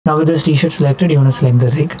Now with this t-shirt selected, you want to select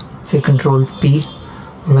the rig, say Control P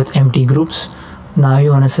with empty groups. Now you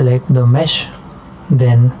want to select the mesh,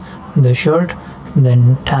 then the shirt,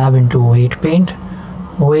 then tab into weight paint,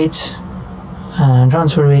 weights and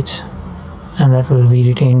transfer weights, and that will be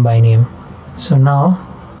retained by name. So now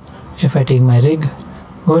if I take my rig,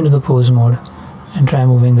 go into the pose mode and try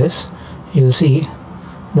moving this, you'll see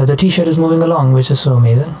that the t-shirt is moving along, which is so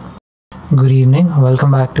amazing. Good evening,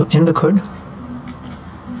 welcome back to In the Khud.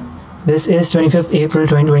 This is 25th April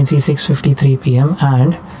 2023, 6:53 p.m.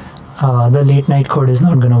 and the late night khud is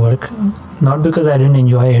not gonna work. Not because I didn't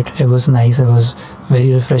enjoy it, it was nice, it was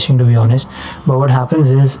very refreshing to be honest, but what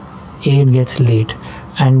happens is A, it gets late,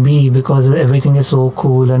 and B, because everything is so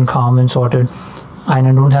cool and calm and sorted and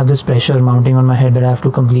I don't have this pressure mounting on my head that I have to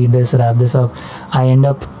complete this, wrap this up, I end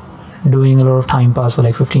up doing a lot of time pass for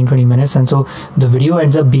like 15-20 minutes, and so the video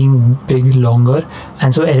ends up being big longer,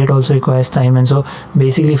 and so edit also requires time. And so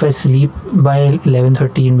basically if I sleep by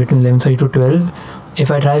 11:30, in between 11:30 to 12, if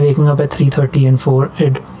I try waking up at 3:30 and 4,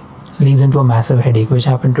 it leads into a massive headache, which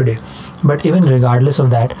happened today. But even regardless of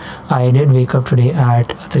that, I did wake up today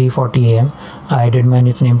at 3:40 a.m. I did my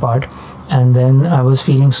Nitnem part, and then I was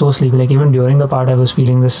feeling so sleepy. Like even during the part I was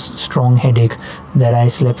feeling this strong headache that I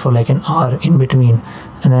slept for like an hour in between,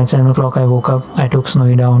 and then at 7 o'clock I woke up, I took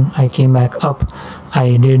Snowy down, I came back up,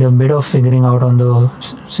 I did a bit of figuring out on the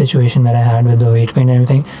situation that I had with the weight pain and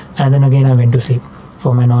everything, and then again I went to sleep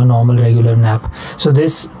for my normal regular nap. So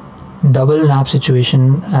this double nap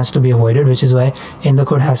situation has to be avoided, which is why In the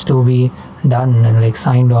Khud has to be done and like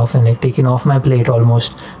signed off and like taken off my plate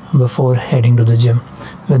almost before heading to the gym.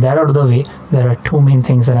 With that out of the way, there are two main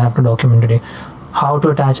things that I have to document today: how to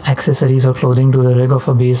attach accessories or clothing to the rig of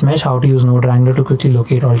a base mesh, how to use Node Wrangler to quickly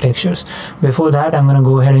locate all textures. Before that, I'm going to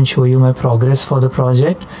go ahead and show you my progress for the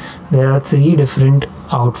project. There are 3 different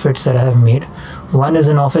outfits that I have made. One is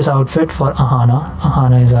an office outfit for Ahana.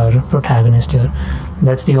 Ahana is our protagonist here.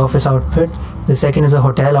 That's the office outfit. The second is a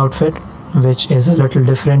hotel outfit, which is a little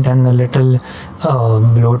different and a little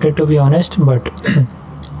bloated to be honest, but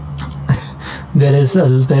there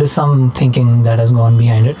is some thinking that has gone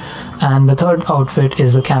behind it. And the third outfit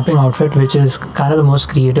is a camping outfit, which is kind of the most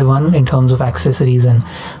creative one in terms of accessories and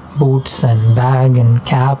boots and bag and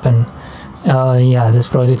cap, and yeah, this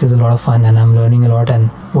project is a lot of fun and I'm learning a lot. And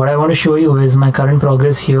what I want to show you is my current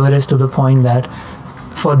progress here is to the point that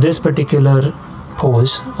for this particular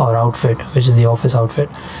pose or outfit, which is the office outfit,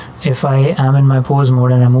 if I am in my pose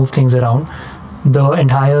mode and I move things around, the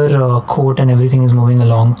entire coat and everything is moving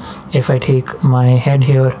along. If I take my head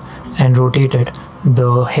here and rotate it,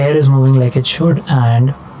 the hair is moving like it should,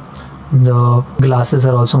 and the glasses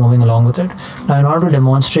are also moving along with it. Now in order to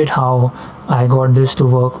demonstrate how I got this to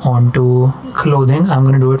work onto clothing, I'm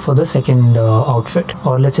going to do it for the second outfit,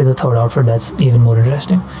 or let's say the third outfit. That's even more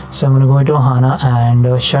interesting. So I'm going to go into Ahana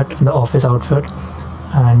and shut the office outfit,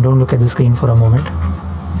 and don't look at the screen for a moment,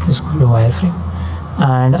 just go to wireframe,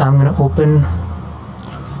 and I'm going to open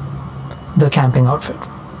the camping outfit.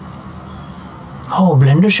 Oh,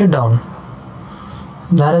 Blender shut down.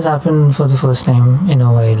 That has happened for the first time in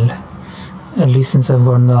a while, at least since I've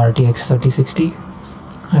gotten the RTX 3060.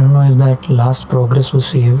 I don't know if that last progress was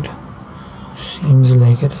saved. Seems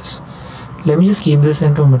like it is. Let me just keep this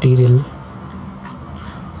into material,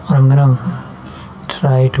 or I'm gonna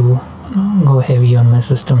try to go heavy on my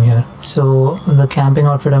system here. So the camping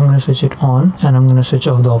outfit, I'm gonna switch it on, and I'm gonna switch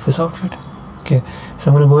off the office outfit. Okay,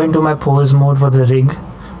 so I'm gonna go into my pose mode for the rig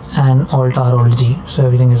and Alt R Alt G, so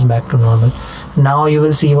everything is back to normal. Now you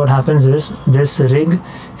will see what happens is this rig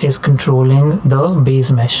is controlling the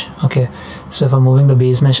base mesh. Okay, so if I'm moving the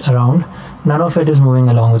base mesh around, none of it is moving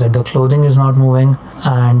along with it. The clothing is not moving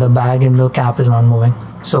and the bag and the cap is not moving.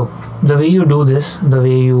 So the way you do this, the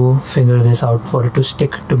way you figure this out for it to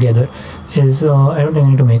stick together is, I don't think I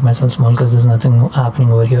need to make myself small because there's nothing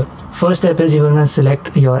happening over here. First step is you're going to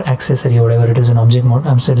select your accessory or whatever it is in object mode.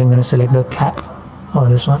 I'm still going to select the cap, or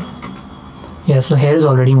this one. Yeah, so hair is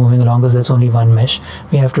already moving along because that's only one mesh.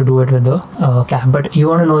 We have to do it with the cap, but you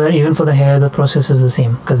want to know that even for the hair the process is the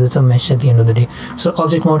same because it's a mesh at the end of the day. So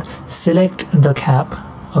object mode, select the cap.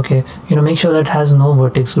 Okay, make sure that it has no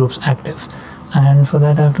vertex groups active, and for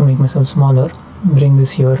that I have to make myself smaller. Bring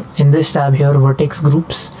this here in this tab here, vertex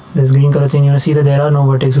groups, this green color thing. You see that there are no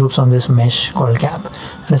vertex groups on this mesh called cap,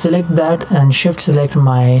 and I select that and shift select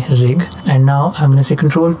my rig, and now I'm going to say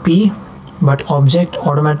Control P, but object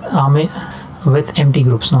automatic with empty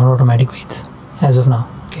groups, not automatic weights as of now.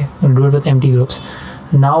 Okay, I'm going to do it with empty groups.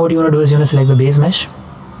 Now what you want to do is you want to select the base mesh,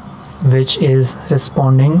 which is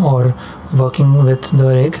responding or working with the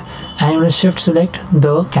rig, and you want to shift select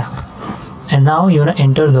the cap, and now you want to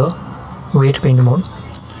enter the weight paint mode.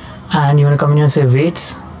 and you want to come in here and say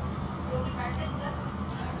weights,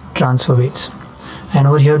 transfer weights. And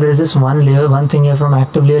over here there is this one thing here from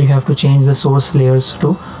active layer. You have to change the source layers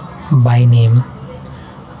to by name,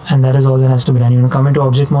 and that is all that has to be done. You want to come into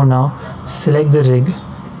object mode now, select the rig,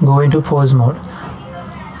 go into pose mode.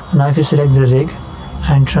 Now if you select the rig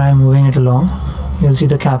and try moving it along, you'll see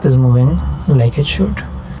the cap is moving like it should.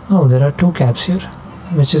 Oh, there are two caps here.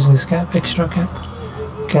 Which is this cap? Extra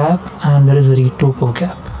cap, and there is the read topo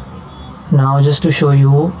cap. Now just to show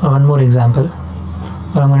you one more example,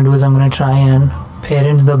 what I'm going to do is I'm going to try and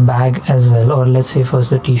parent the bag as well, or let's say first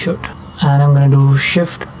the t-shirt, and I'm going to do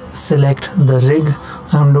shift select the rig.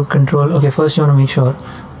 I'm going to do control. Okay, first you want to make sure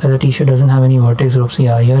that the t-shirt doesn't have any vertex groups.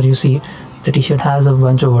 Yeah, here you see the t-shirt has a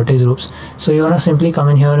bunch of vertex groups, so you want to simply come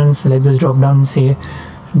in here and select this drop down and say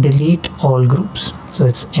delete all groups, so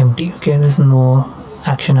it's empty. Okay, there's no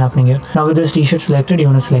action happening here. Now with this t-shirt selected, you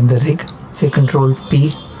want to select the rig, say Control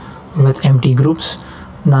P with empty groups.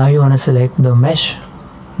 Now you want to select the mesh,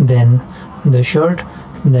 then the shirt,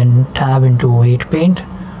 then tab into weight paint,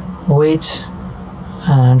 weights,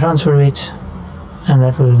 and transfer weights, and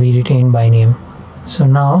that will be retained by name. So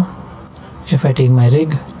now if I take my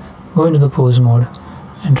rig, go into the pose mode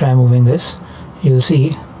and try moving this, you'll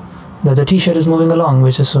see that the t-shirt is moving along,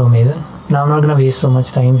 which is so amazing. Now I'm not going to waste so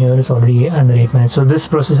much time here, it's already under 8 minutes. So this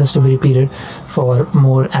process has to be repeated for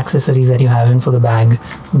more accessories that you have in for the bag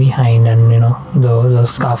behind, and you know, the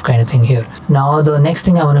scarf kind of thing here. Now the next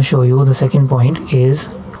thing I want to show you, the second point,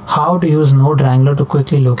 is how to use Node Wrangler to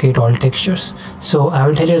quickly locate all textures. So I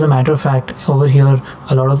will tell you, as a matter of fact, over here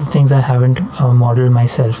a lot of the things I haven't modeled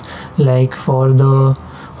myself, like for the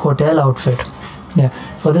hotel outfit. Yeah,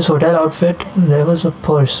 for this hotel outfit there was a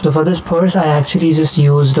purse. So for this purse I actually just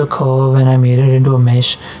used a curve and I made it into a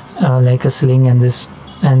mesh, like a sling, and this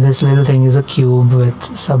little thing is a cube with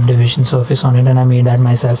subdivision surface on it, and I made that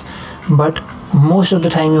myself. But most of the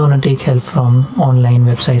time you want to take help from online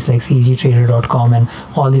websites like cgtrader.com and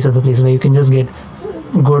all these other places where you can just get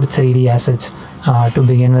good 3D assets to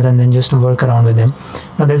begin with, and then just work around with them.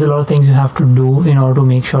 Now there's a lot of things you have to do in order to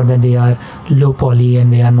make sure that they are low poly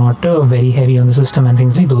and they are not very heavy on the system and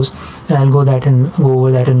things like those, and I'll go over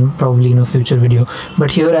that in probably in a future video. But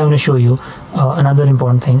here I'm going to show you another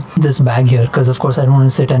important thing, this bag here, because of course I don't want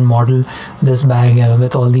to sit and model this bag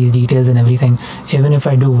with all these details and everything. Even if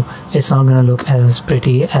I do, it's not going to look as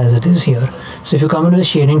pretty as it is here. So if you come into the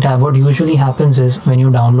shading tab, what usually happens is when you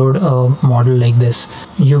download a model like this,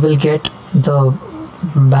 you will get the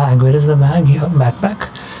bag. Where is the bag? Here, backpack.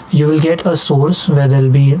 You will get a source where there'll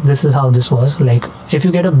be, this is how this was. Like if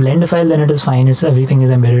you get a blend file, then it is fine, it's everything is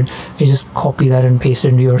embedded, you just copy that and paste it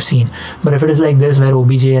into your scene. But if it is like this, where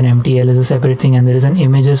obj and mtl is a separate thing and there is an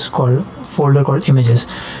folder called images,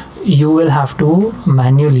 you will have to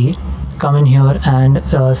manually come in here and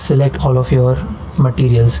select all of your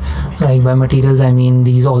materials. Like by materials I mean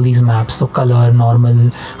all these maps, so color,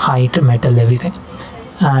 normal, height, metal, everything.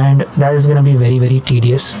 And that is going to be very, very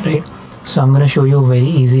tedious, right? So I'm going to show you a very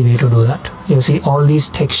easy way to do that. You see all these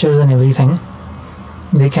textures and everything,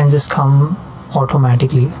 they can just come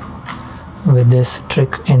automatically with this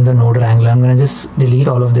trick in the Node Wrangler. I'm going to just delete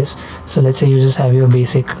all of this. So let's say you just have your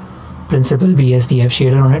basic principal BSDF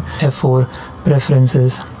shader on it, F4,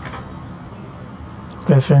 preferences,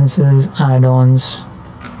 add-ons,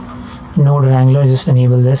 Node Wrangler, just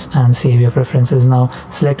enable this and save your preferences. Now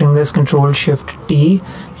selecting this, Control Shift T,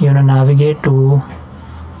 you want to navigate to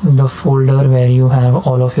the folder where you have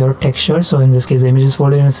all of your textures. So in this case the images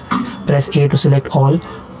folder, you press A to select all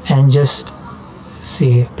and just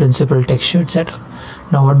say principal textured setup.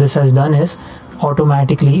 Now what this has done is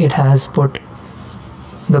automatically it has put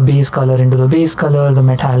the base color into the base color, the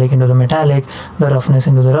metallic into the metallic, the roughness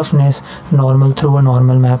into the roughness, normal through a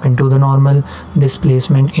normal map into the normal,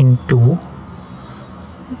 displacement into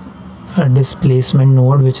a displacement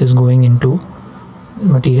node which is going into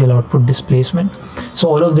material output displacement. So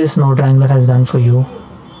all of this Node Wrangler has done for you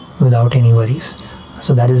without any worries.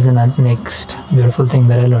 So that is the next beautiful thing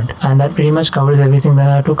that I learned, and that pretty much covers everything that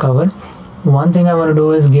I have to cover. One thing I want to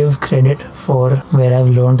do is give credit for where I've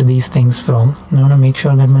learned these things from. I want to make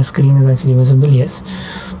sure that my screen is actually visible. Yes.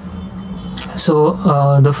 So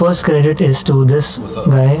the first credit is to this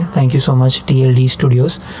guy. Thank you so much, TLD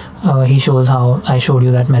Studios. He shows how I showed you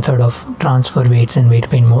that method of transfer weights in weight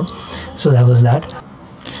paint mode. So that was that.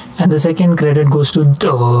 And the second credit goes to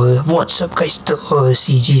the what's up guys, the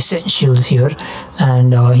CG Essentials here,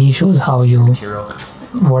 and he shows how you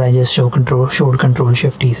what I just showed Control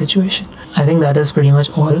Shift T situation. I think that is pretty much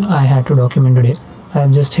all I had to document today.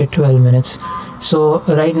 I've just hit 12 minutes. So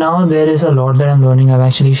right now there is a lot that I'm learning. I've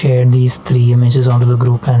actually shared these 3 images onto the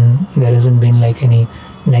group and there hasn't been like any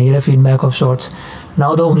negative feedback of sorts.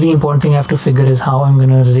 Now the only important thing I have to figure is how I'm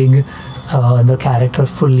gonna rig the character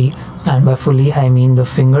fully, and by fully I mean the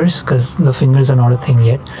fingers, because the fingers are not a thing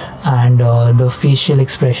yet, and the facial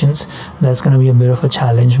expressions. That's gonna be a bit of a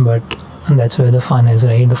challenge, but that's where the fun is,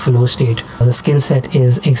 right? The flow state. The skill set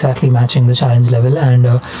is exactly matching the challenge level, and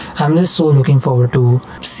I'm just so looking forward to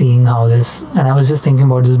seeing how this, and I was just thinking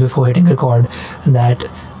about this before hitting record, that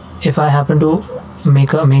if I happen to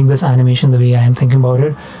make this animation the way I am thinking about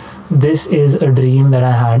it, this is a dream that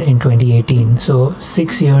I had in 2018. So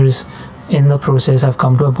 6 years in the process, I've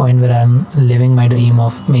come to a point where I'm living my dream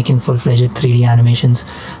of making full-fledged 3D animations.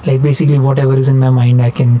 Like basically whatever is in my mind,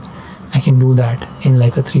 I can do that in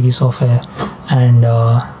like a 3D software, and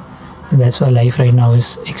that's why life right now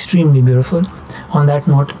is extremely beautiful. On that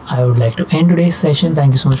note, I would like to end today's session.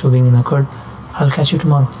 Thank you so much for being in the Khud. I'll catch you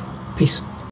tomorrow. Peace.